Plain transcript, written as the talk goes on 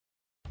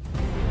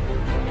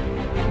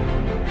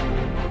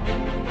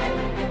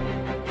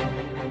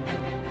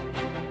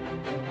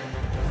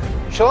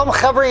Shalom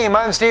Chavrim,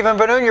 I'm Stephen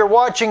Ben-Nun. You're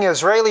watching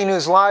Israeli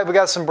News Live. We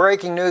got some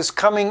breaking news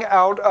coming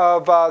out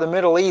of the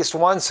Middle East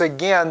once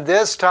again.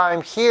 This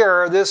time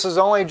here, this is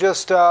only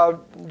just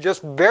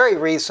very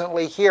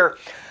recently here.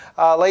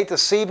 Late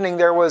this evening,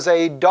 there was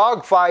a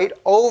dogfight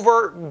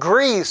over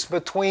Greece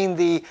between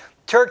the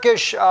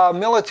Turkish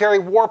military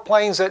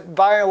warplanes that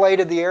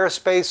violated the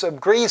airspace of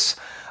Greece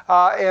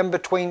and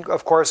between,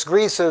 of course,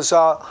 Greece's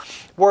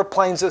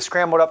warplanes that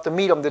scrambled up to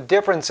meet them. The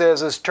difference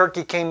is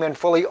Turkey came in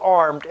fully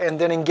armed and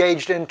then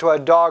engaged into a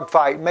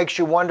dogfight. Makes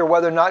you wonder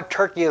whether or not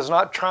Turkey is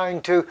not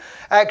trying to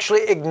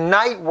actually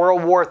ignite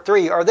World War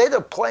III. Are they the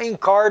playing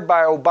card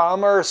by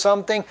Obama or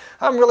something?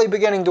 I'm really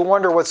beginning to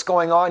wonder what's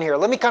going on here.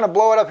 Let me kind of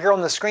blow it up here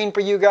on the screen for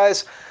you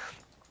guys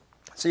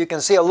so you can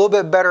see a little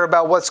bit better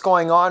about what's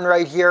going on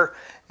right here.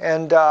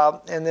 And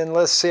then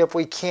let's see if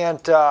we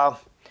can't...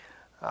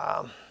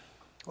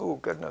 oh,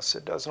 goodness,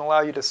 it doesn't allow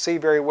you to see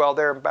very well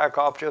there. Back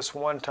off just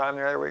one time.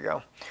 There we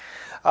go.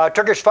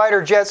 Turkish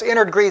fighter jets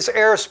entered Greece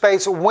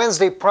airspace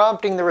Wednesday,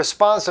 prompting the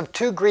response of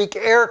 2 Greek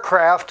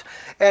aircraft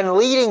and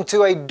leading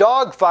to a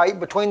dogfight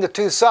between the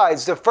two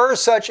sides. The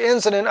first such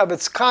incident of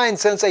its kind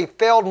since a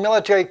failed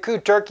military coup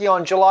Turkey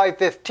on July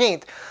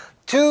 15th.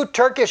 2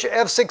 Turkish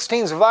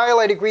F-16s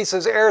violated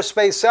Greece's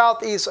airspace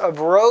southeast of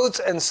Rhodes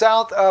and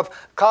south of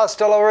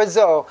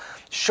Castellorizo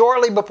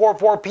shortly before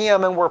 4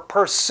 p.m. and were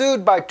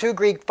pursued by 2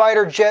 Greek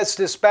fighter jets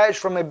dispatched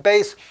from a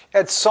base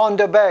at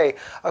Sonda Bay.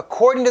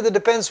 According to the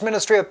Defense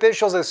Ministry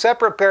officials, a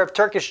separate pair of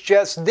Turkish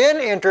jets then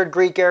entered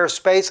Greek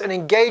airspace and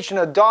engaged in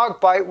a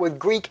dogfight with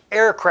Greek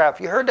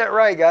aircraft. You heard that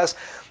right, guys.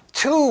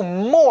 2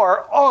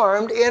 more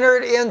armed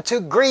entered into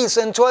Greece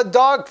into a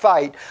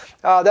dogfight.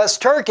 That's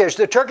Turkish.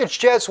 The Turkish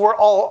jets were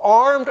all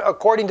armed,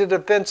 according to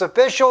defense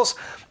officials.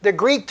 The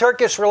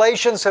Greek-Turkish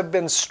relations have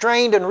been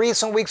strained in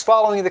recent weeks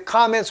following the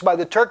comments by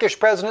the Turkish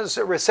President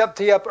Recep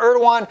Tayyip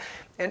Erdogan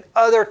and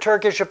other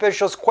Turkish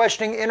officials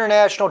questioning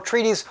international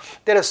treaties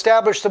that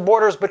establish the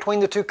borders between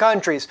the two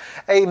countries.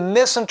 A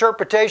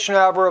misinterpretation,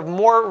 however, of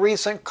more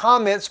recent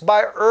comments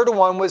by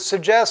Erdogan would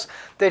suggest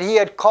that he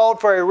had called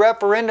for a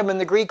referendum in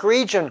the Greek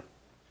region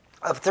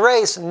of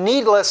Thrace,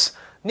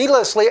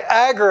 needlessly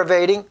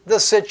aggravating the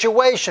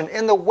situation.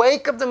 In the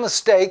wake of the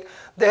mistake,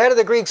 the head of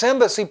the Greek's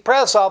embassy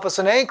press office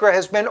in Ankara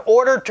has been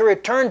ordered to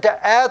return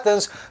to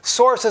Athens,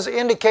 sources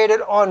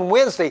indicated on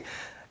Wednesday.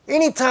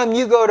 Anytime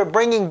you go to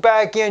bringing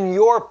back in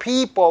your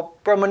people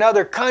from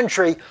another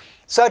country,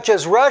 such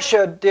as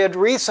Russia did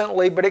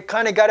recently, but it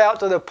kind of got out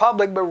to the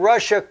public, but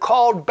Russia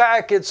called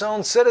back its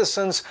own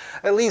citizens,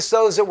 at least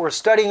those that were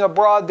studying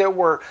abroad, that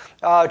were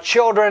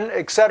children,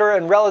 etc.,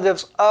 and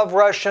relatives of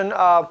Russian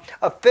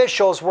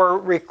officials were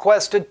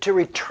requested to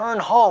return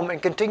home and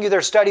continue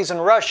their studies in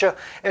Russia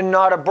and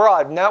not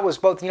abroad. And that was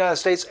both the United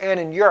States and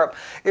in Europe.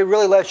 It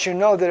really lets you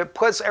know that it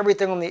puts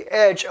everything on the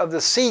edge of the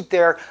seat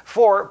there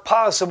for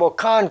possible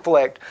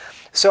conflict.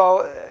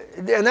 So,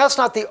 and that's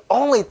not the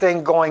only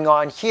thing going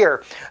on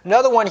here.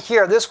 Another one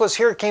here,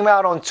 came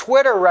out on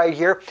Twitter right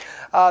here,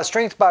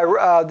 strengthened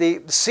by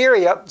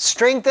Syria,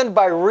 strengthened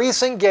by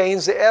recent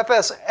gains, the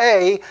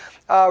FSA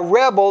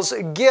rebels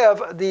give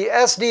the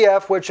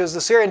SDF, which is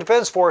the Syrian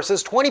Defense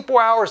Forces,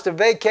 24 hours to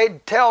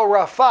vacate Tel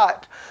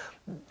Rafat.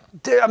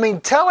 I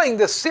mean, telling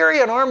the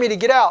Syrian army to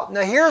get out.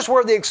 Now, here's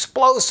where the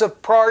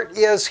explosive part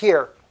is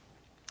here.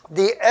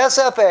 The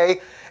SFA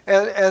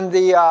the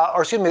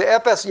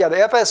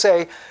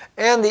FSA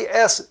and the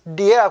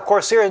SDF, of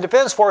course, Syrian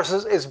Defense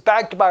Forces, is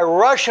backed by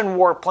Russian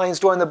warplanes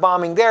doing the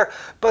bombing there.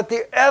 But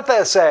the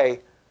FSA,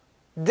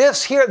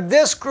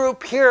 this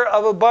group here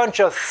of a bunch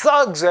of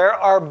thugs there,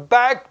 are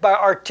backed by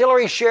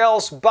artillery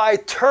shells by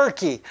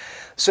Turkey.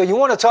 So you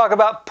want to talk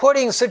about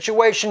putting the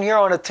situation here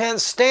on a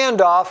tense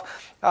standoff.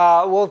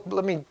 Well,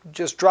 let me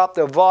just drop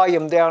the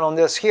volume down on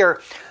this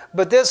here.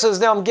 But this is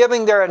them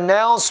giving their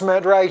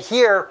announcement right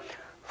here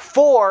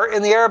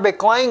in the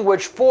Arabic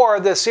language, for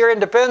the Syrian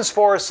Defense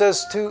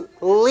Forces to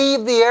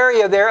leave the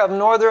area there of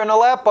northern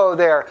Aleppo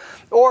there,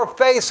 or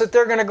face that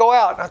they're going to go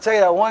out. I'll tell you,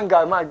 that one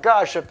guy, my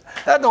gosh, if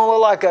that don't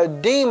look like a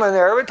demon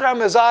there. Every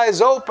time his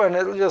eyes open,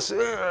 it just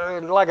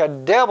like a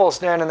devil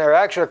standing there.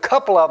 Actually, a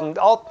couple of them,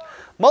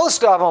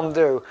 most of them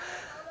do.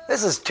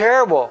 This is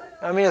terrible.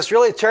 I mean, it's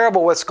really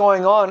terrible what's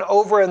going on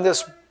over in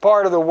this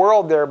part of the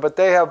world there. But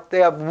they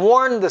have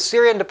warned the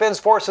Syrian Defense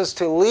Forces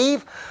to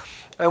leave.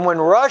 And when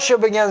Russia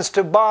begins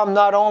to bomb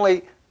not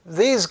only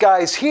these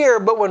guys here,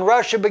 but when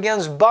Russia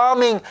begins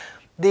bombing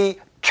the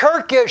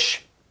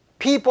Turkish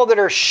people that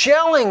are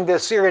shelling the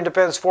Syrian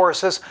Defense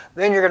Forces,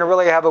 then you're going to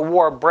really have a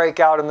war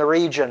break out in the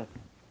region.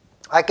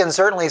 I can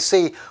certainly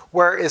see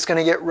where it's going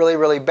to get really,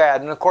 really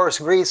bad. And of course,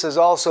 Greece is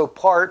also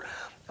part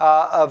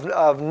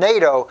of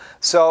NATO.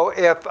 So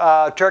if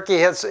Turkey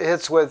hits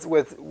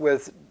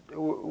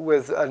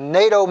with a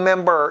NATO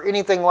member or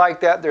anything like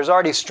that, there's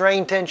already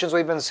strained tensions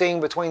we've been seeing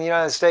between the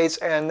United States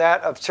and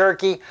that of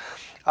Turkey.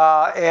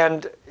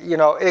 And, you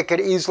know, it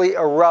could easily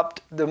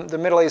erupt. The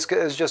Middle East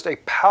is just a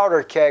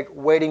powder keg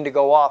waiting to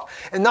go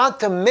off. And not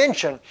to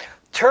mention,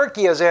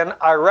 Turkey is in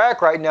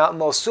Iraq right now,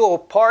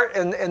 Mosul,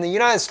 and the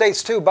United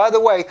States too. By the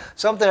way,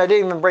 something I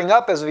didn't even bring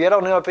up as of yet. I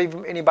don't know if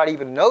anybody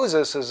even knows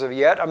this as of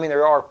yet. I mean,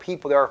 there are a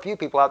few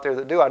people out there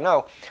that do, I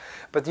know.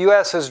 But the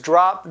U.S. has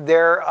dropped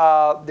their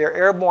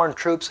airborne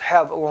troops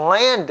have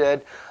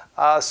landed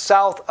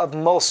south of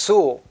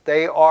Mosul.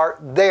 They are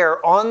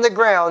there on the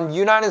ground,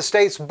 United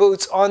States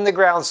boots on the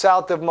ground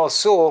south of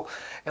Mosul.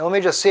 And let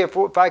me just see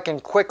if I can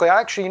quickly,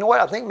 actually, you know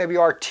what, I think maybe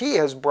RT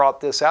has brought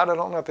this out. I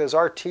don't know if it was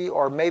RT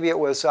or maybe it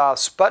was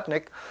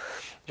Sputnik.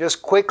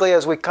 Just quickly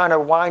as we kind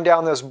of wind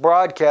down this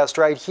broadcast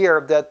right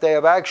here, that they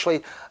have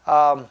actually,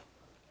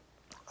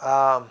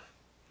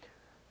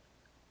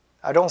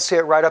 I don't see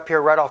it right up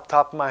here, right off the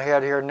top of my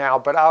head here now,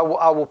 but I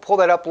will pull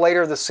that up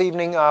later this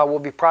evening. We'll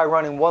be probably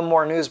running one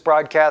more news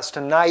broadcast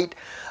tonight,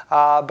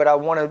 but I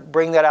want to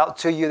bring that out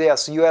to you.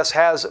 Yes, the U.S.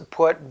 has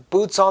put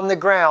boots on the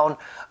ground,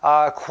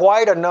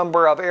 quite a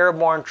number of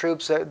airborne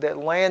troops that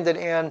landed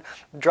in,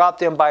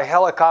 dropped in by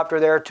helicopter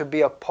there to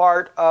be a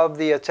part of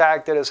the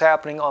attack that is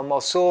happening on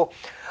Mosul.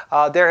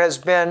 There has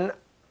been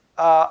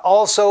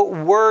also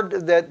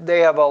word that they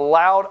have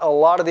allowed a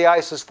lot of the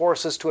ISIS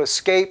forces to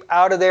escape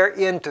out of there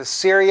into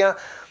Syria.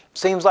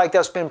 Seems like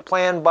that's been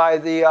planned by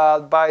the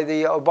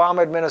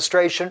Obama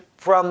administration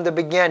from the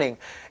beginning.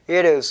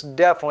 It is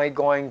definitely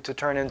going to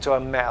turn into a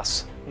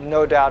mess,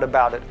 no doubt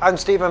about it. I'm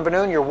Stephen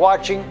Benoon. You're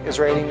watching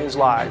Israeli News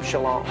Live.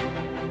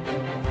 Shalom.